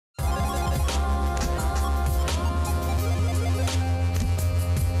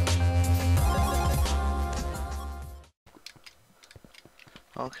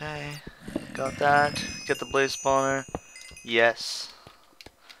Okay, got that. Get the blaze spawner. Yes.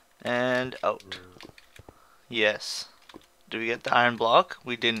 And out. Yes. Did we get the iron block?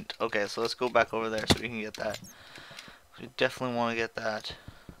 We didn't. Okay, so let's go back over there so we can get that. We definitely want to get that.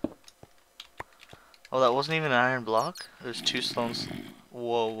 Oh, that wasn't even an iron block? There's 2 stones.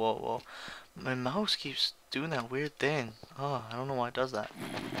 Whoa, whoa, whoa. My mouse keeps doing that weird thing. Oh, I don't know why it does that.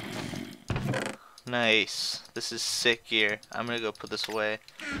 Nice. This is sick gear. I'm gonna go put this away.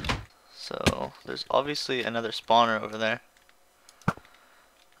 So, there's obviously another spawner over there.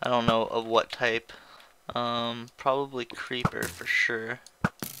 I don't know of what type. Probably creeper for sure.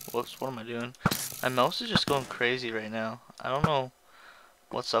 Whoops, what am I doing? My mouse is just going crazy right now. I don't know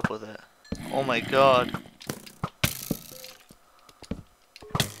what's up with it. Oh my god.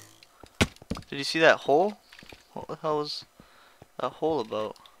 Did you see that hole? What the hell was that hole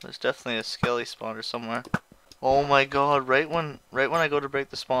about? There's definitely a skelly spawner somewhere. Oh my god, right when I go to break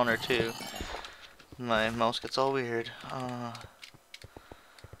the spawner too, my mouse gets all weird. I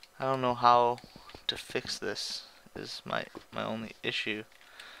don't know how to fix this is my only issue.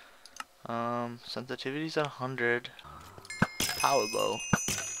 Sensitivity's at 100. Power bow.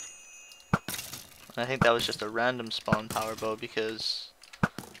 I think that was just a random spawn power bow because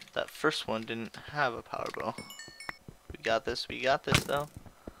that first one didn't have a power bow. We got this though.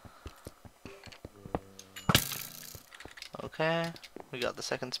 Okay, we got the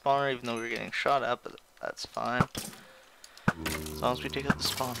second spawner even though we were getting shot at, but that's fine. As long as we take out the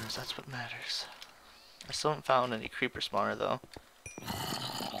spawners, that's what matters. I still haven't found any creeper spawner though.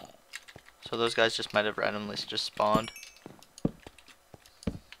 So those guys just might have randomly just spawned.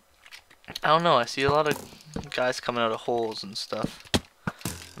 I don't know, I see a lot of guys coming out of holes and stuff.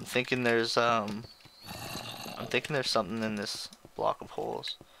 I'm thinking there's something in this block of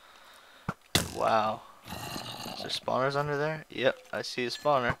holes. And wow. Is there spawners under there? Yep, I see a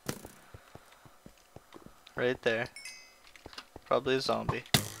spawner. Right there. Probably a zombie,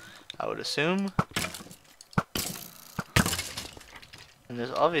 I would assume. And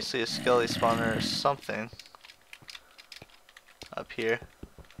there's obviously a skelly spawner or something up here.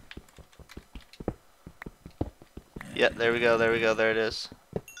 Yep, there we go, there it is.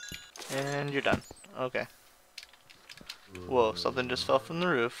 And you're done. Okay. Whoa, something just fell from the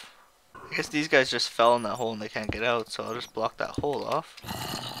roof. I guess these guys just fell in that hole and they can't get out, so I'll just block that hole off.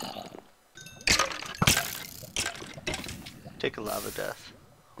 Take a lava death.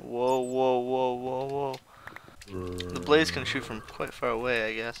 Whoa, whoa, whoa, whoa, whoa. The blaze can shoot from quite far away,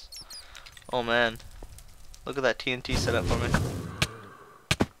 I guess. Oh man. Look at that TNT set up for me.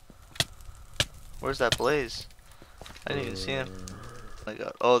 Where's that blaze? I didn't even see him. Oh my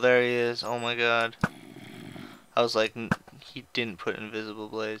god. Oh, there he is. Oh my god. I was like, he didn't put invisible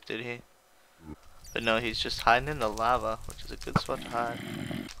blaze, did he? But no, he's just hiding in the lava, which is a good spot to hide.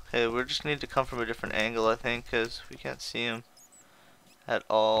 Hey, we just need to come from a different angle, I think, because we can't see him at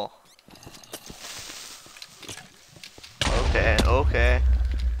all. Okay, okay.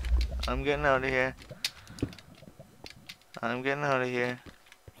 I'm getting out of here. I'm getting out of here.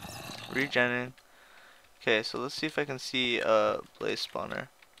 Regenning. Okay, so let's see if I can see a blaze spawner.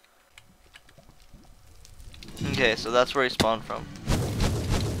 Okay, so that's where he spawned from.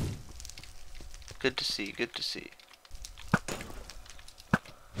 Good to see, good to see.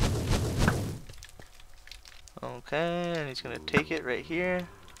 Okay, and he's gonna take it right here.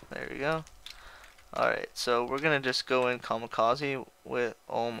 There we go. Alright, so we're gonna just go in kamikaze with,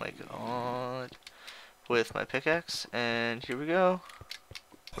 oh my god, with my pickaxe, and here we go.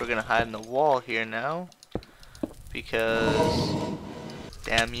 We're gonna hide in the wall here now, because,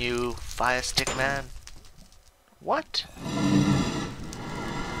 damn you, fire stick man. What?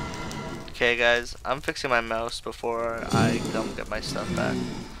 Okay guys, I'm fixing my mouse before I come get my stuff back.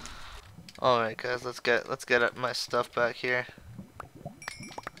 Alright guys, let's get my stuff back here.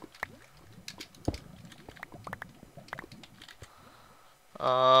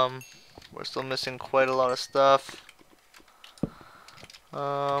 We're still missing quite a lot of stuff.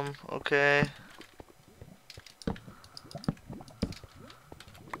 Okay.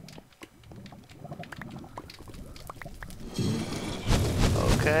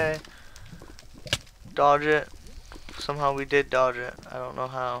 Okay. Dodge it. Somehow we did dodge it. I don't know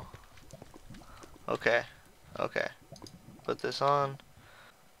how. Okay. Okay. Put this on.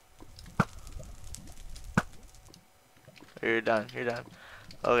 You're done. You're done.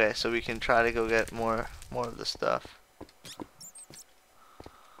 Okay, so we can try to go get more of the stuff.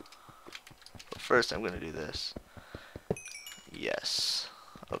 But first I'm gonna do this. Yes.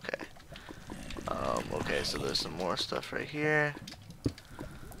 Okay. Okay, so there's some more stuff right here.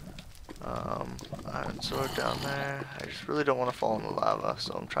 Iron sword down there. I just really don't want to fall in the lava,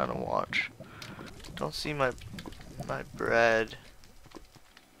 so I'm trying to watch. Don't see my bread,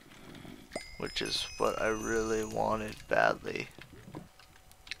 which is what I really wanted badly.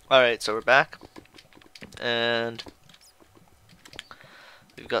 Alright, so we're back, and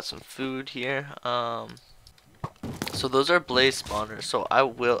we've got some food here. So those are blaze spawners, so I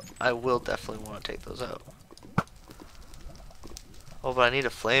will definitely want to take those out. Oh, but I need a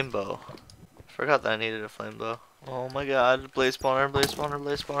flame bow. Forgot that I needed a flame bow. Oh my god, blaze spawner, blaze spawner,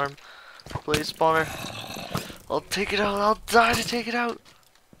 blaze spawner, blaze spawner. I'll take it out, I'll die to take it out.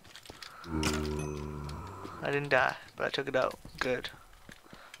 I didn't die, but I took it out. Good.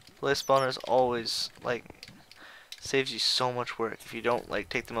 Blaze spawner is always, like, saves you so much work if you don't, like,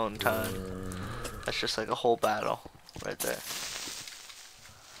 take them out in time. That's just like a whole battle right there.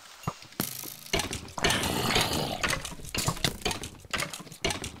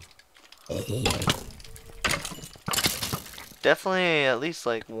 Definitely at least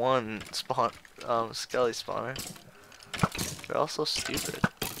like one spawn, skelly spawner. They're all so stupid.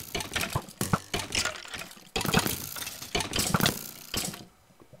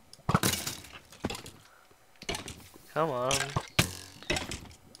 Come on.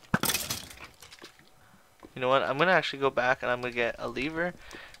 You know what? I'm gonna actually go back and I'm gonna get a lever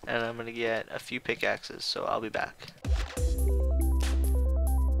and I'm gonna get a few pickaxes, so I'll be back.